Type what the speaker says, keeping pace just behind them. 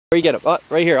Where you get him? Oh,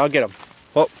 right here. I'll get him.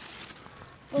 Oh,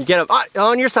 you get him. Oh,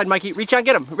 on your side, Mikey. Reach out and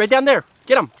get him. Right down there.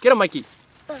 Get him. Get him, Mikey.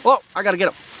 Oh, I gotta get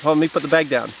him. Oh, let me put the bag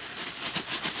down.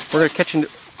 We're gonna catch him.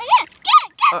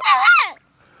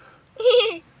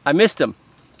 I missed him.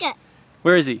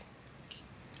 Where is he?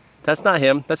 That's not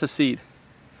him. That's a seed.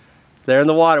 They're in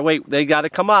the water. Wait, they gotta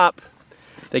come up.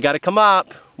 They gotta come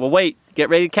up. Well, wait. Get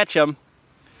ready to catch them.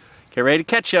 Get ready to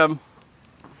catch them.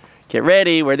 Get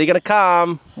ready. Where are they gonna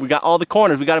come? We got all the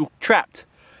corners. We got them trapped.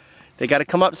 They gotta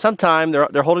come up sometime.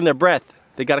 They're holding their breath.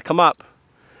 They gotta come up.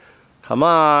 Come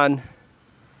on.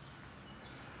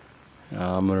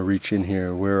 I'm gonna reach in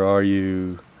here. Where are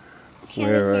you?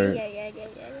 Where are you?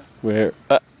 Where?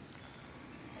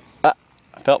 I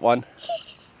felt one.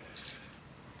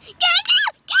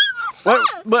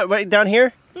 What? Wait, down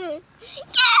here? There.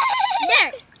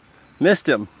 Missed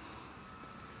him.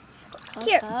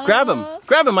 Here. Grab him.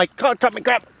 Grab him, Mike. Tommy,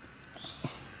 grab him.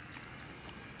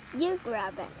 You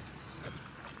grab it.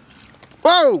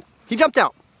 Whoa! He jumped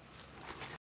out.